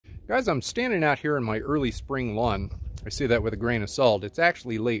Guys, I'm standing out here in my early spring lawn. I say that with a grain of salt. It's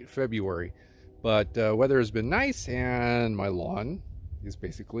actually late February, but weather has been nice and my lawn is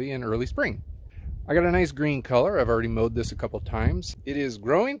basically in early spring. I got a nice green color. I've already mowed this a couple times. It is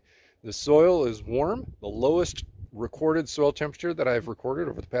growing. The soil is warm. The lowest recorded soil temperature that I've recorded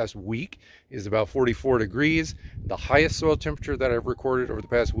over the past week is about 44 degrees. The highest soil temperature that I've recorded over the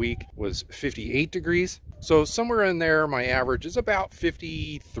past week was 58 degrees. So somewhere in there, my average is about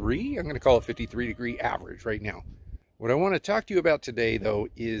 53. I'm going to call it 53 degree average right now. What I want to talk to you about today, though,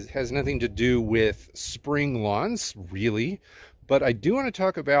 has nothing to do with spring lawns, really, but I do want to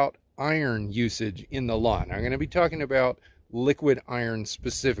talk about iron usage in the lawn. I'm going to be talking about liquid iron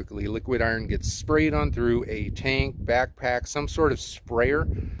specifically. Liquid iron gets sprayed on through a tank, backpack, some sort of sprayer,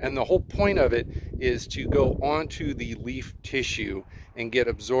 and the whole point of it is to go onto the leaf tissue and get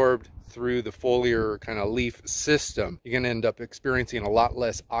absorbed through the foliar kind of leaf system. You're going to end up experiencing a lot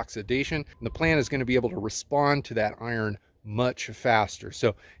less oxidation, and the plant is going to be able to respond to that iron much faster.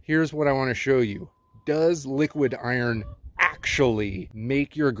 So here's what I want to show you. Does liquid iron actually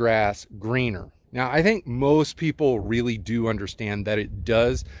make your grass greener? Now, I think most people really do understand that it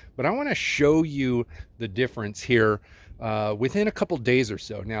does, but I want to show you the difference here within a couple days or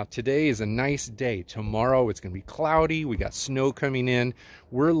so. Now, today is a nice day. Tomorrow, it's going to be cloudy. We got snow coming in.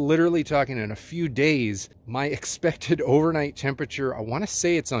 We're literally talking in a few days. My expected overnight temperature, I want to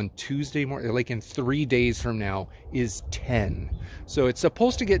say it's on Tuesday morning, like in 3 days from now, is 10. So it's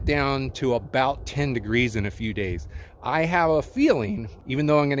supposed to get down to about 10 degrees in a few days. I have a feeling, even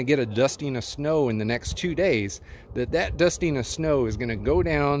though I'm going to get a dusting of snow in the next 2 days, that dusting of snow is going to go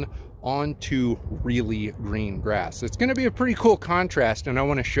down onto really green grass. It's going to be a pretty cool contrast, and I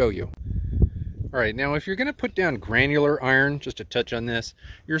want to show you. All right, now if you're going to put down granular iron, just to touch on this,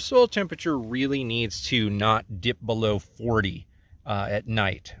 your soil temperature really needs to not dip below 40 at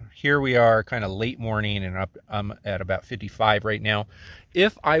night. Here we are kind of late morning, and I'm at about 55 right now.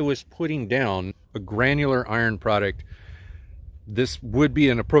 If I was putting down a granular iron product, this would be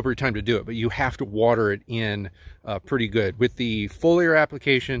an appropriate time to do it, but you have to water it in pretty good. With the foliar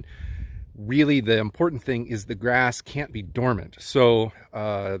application, really the important thing is the grass can't be dormant. So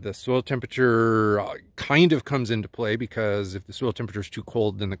the soil temperature kind of comes into play, because if the soil temperature is too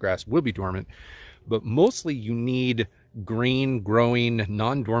cold, then the grass will be dormant. But mostly you need green growing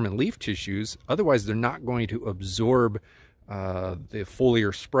non-dormant leaf tissues. Otherwise, they're not going to absorb the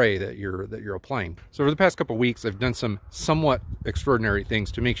foliar spray that you're applying. So over the past couple of weeks, I've done some somewhat extraordinary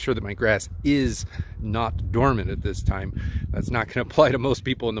things to make sure that my grass is not dormant at this time. That's not going to apply to most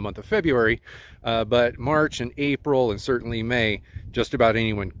people in the month of February, but March and April and certainly May, just about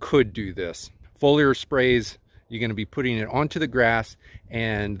anyone could do this. Foliar sprays, you're going to be putting it onto the grass,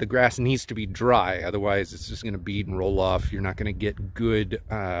 and the grass needs to be dry. Otherwise, it's just going to bead and roll off. You're not going to get good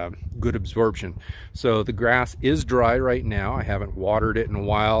absorption. So the grass is dry right now. I haven't watered it in a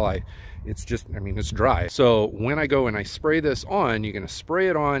while. It's dry. So when I go and I spray this on, you're going to spray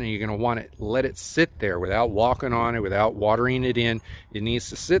it on, and you're going to want to let it sit there without walking on it, without watering it in. It needs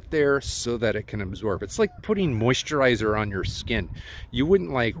to sit there so that it can absorb. It's like putting moisturizer on your skin. You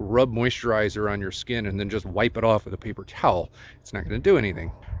wouldn't like rub moisturizer on your skin and then just wipe it off with a paper towel. It's not going to do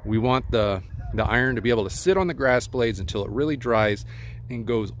anything. We want the iron to be able to sit on the grass blades until it really dries and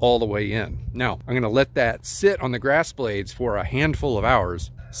goes all the way in. Now, I'm going to let that sit on the grass blades for a handful of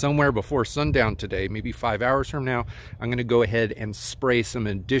hours. Somewhere before sundown today, maybe 5 hours from now, I'm going to go ahead and spray some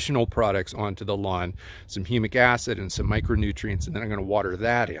additional products onto the lawn, some humic acid and some micronutrients, and then I'm going to water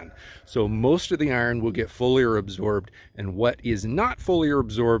that in. So most of the iron will get foliar absorbed, and what is not foliar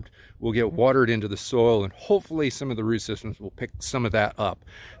absorbed will get watered into the soil, and hopefully some of the root systems will pick some of that up.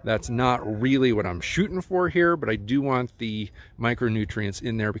 That's not really what I'm shooting for here, but I do want the micronutrients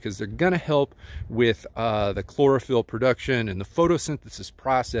in there because they're going to help with the chlorophyll production and the photosynthesis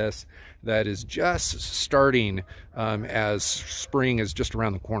process that is just starting as spring is just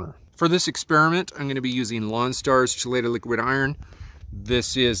around the corner. For this experiment, I'm going to be using Lawn Star's chelated liquid iron.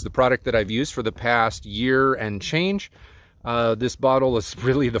 This is the product that I've used for the past year and change. This bottle is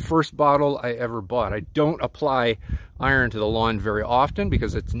really the first bottle I ever bought. I don't apply iron to the lawn very often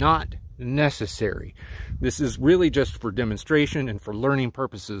because it's not necessary. This is really just for demonstration and for learning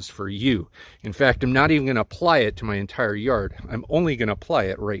purposes for you. In fact, I'm not even going to apply it to my entire yard. I'm only going to apply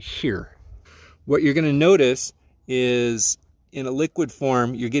it right here. What you're going to notice is in a liquid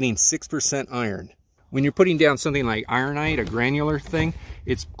form, you're getting 6% iron. When you're putting down something like ironite, a granular thing,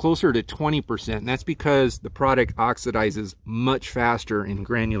 it's closer to 20%, and that's because the product oxidizes much faster in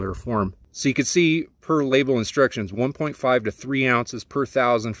granular form. So you can see per label instructions, 1.5 to 3 ounces per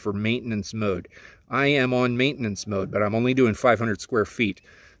 1,000 for maintenance mode. I am on maintenance mode, but I'm only doing 500 square feet.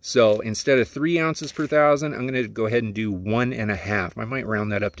 So instead of 3 ounces per thousand, I'm going to go ahead and do 1.5. I might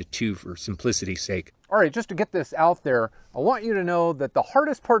round that up to 2 for simplicity's sake. All right, just to get this out there, I want you to know that the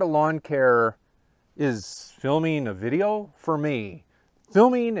hardest part of lawn care is filming a video for me.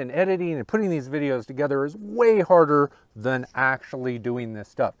 Filming and editing and putting these videos together is way harder than actually doing this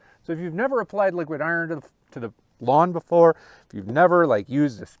stuff. So if you've never applied liquid iron to the lawn before, if you've never like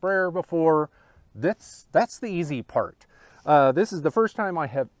used a sprayer before, that's the easy part. This is the first time I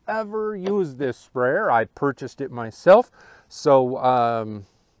have ever used this sprayer. I purchased it myself. So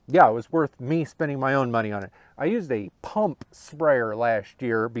yeah, it was worth me spending my own money on it. I used a pump sprayer last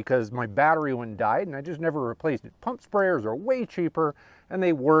year because my battery one died and I just never replaced it. Pump sprayers are way cheaper and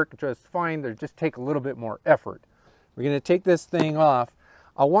they work just fine. They just take a little bit more effort. We're going to take this thing off.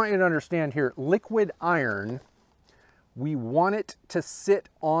 I want you to understand here, liquid iron, we want it to sit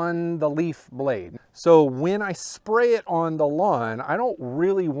on the leaf blade. So when I spray it on the lawn, I don't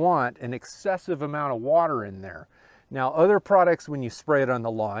really want an excessive amount of water in there. Now, other products, when you spray it on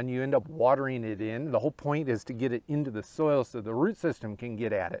the lawn, you end up watering it in. The whole point is to get it into the soil so the root system can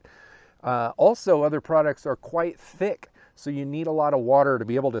get at it. Also, other products are quite thick, so you need a lot of water to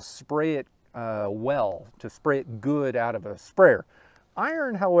be able to spray it well, to spray it good out of a sprayer.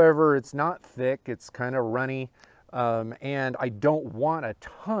 Iron, however, it's not thick, it's kind of runny, and I don't want a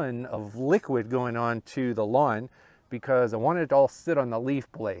ton of liquid going on to the lawn because I want it to all sit on the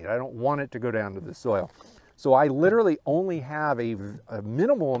leaf blade. I don't want it to go down to the soil. So I literally only have a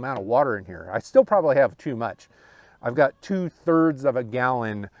minimal amount of water in here. I still probably have too much. I've got 2/3 of a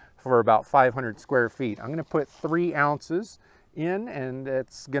gallon for about 500 square feet. I'm gonna put 3 ounces in and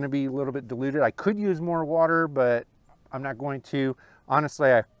it's gonna be a little bit diluted. I could use more water, but I'm not going to.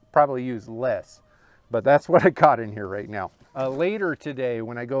 Honestly, I probably use less, but that's what I got in here right now. Later today,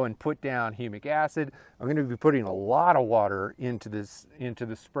 when I go and put down humic acid, I'm going to be putting a lot of water into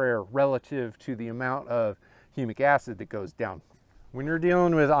the sprayer relative to the amount of humic acid that goes down. When you're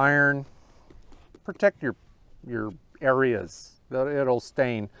dealing with iron, protect your areas. It'll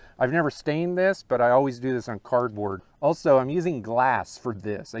stain. I've never stained this, but I always do this on cardboard. Also, I'm using glass for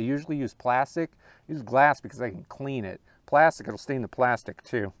this. I usually use plastic. I use glass because I can clean it. Plastic, it'll stain the plastic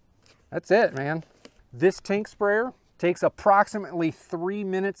too. That's it, man. This tank sprayer takes approximately 3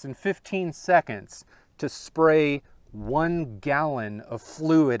 minutes and 15 seconds to spray 1 gallon of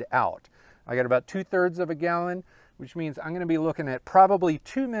fluid out. I got about 2/3 of a gallon, which means I'm going to be looking at probably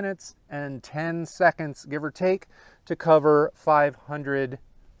 2 minutes and 10 seconds, give or take, to cover 500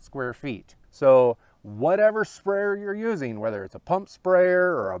 square feet. So whatever sprayer you're using, whether it's a pump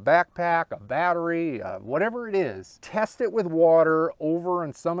sprayer or a backpack, a battery, whatever it is, test it with water over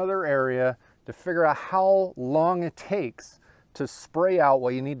in some other area to figure out how long it takes to spray out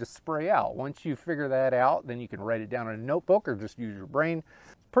what you need to spray out. Once you figure that out, then you can write it down in a notebook or just use your brain.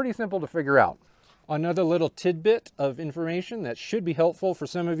 Pretty simple to figure out. Another little tidbit of information that should be helpful for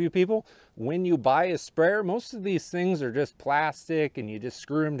some of you people. When you buy a sprayer, most of these things are just plastic and you just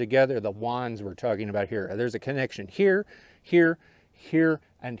screw them together. The wands we're talking about here. There's a connection here, here, here,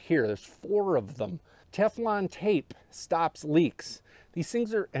 and here. There's 4 of them. Teflon tape stops leaks. These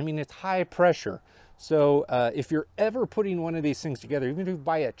things are, I mean, it's high pressure. So if you're ever putting one of these things together, even if you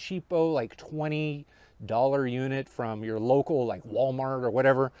buy a cheapo, like $20 unit from your local like Walmart or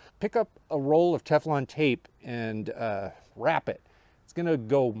whatever, pick up a roll of Teflon tape and wrap it. It's gonna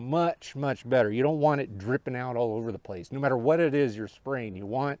go much, much better. You don't want it dripping out all over the place. No matter what it is you're spraying, you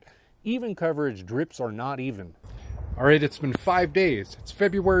want even coverage, drips or not even. All right, it's been 5 days. It's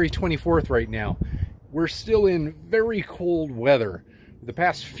February 24th right now. We're still in very cold weather. The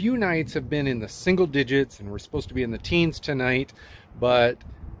past few nights have been in the single digits and we're supposed to be in the teens tonight, but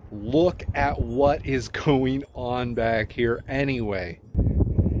look at what is going on back here anyway.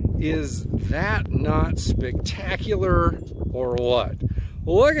 Is that not spectacular or what?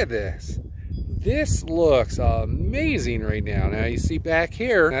 Look at this. This looks amazing right now. Now you see back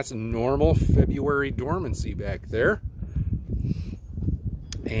here, that's normal February dormancy back there.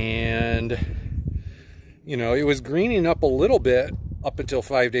 And, you know, it was greening up a little bit up until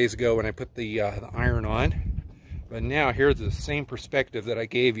 5 days ago when I put the iron on. But now here's the same perspective that I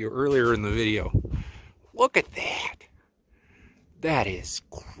gave you earlier in the video. Look at that. That is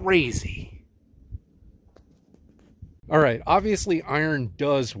crazy. All right, obviously iron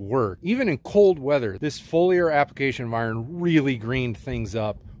does work. Even in cold weather, this foliar application of iron really greened things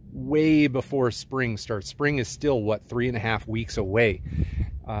up way before spring starts. Spring is still, what, 3.5 weeks away.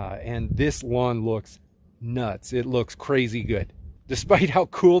 And this lawn looks nuts. It looks crazy good. Despite how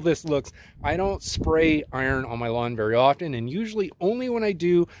cool this looks, I don't spray iron on my lawn very often, and usually only when I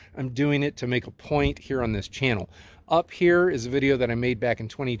do, I'm doing it to make a point here on this channel. Up here is a video that I made back in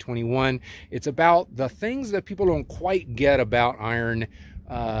 2021. It's about the things that people don't quite get about iron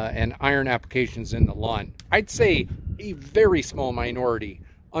and iron applications in the lawn. I'd say a very small minority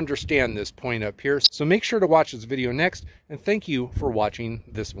understand this point up here. So make sure to watch this video next, and thank you for watching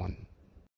this one.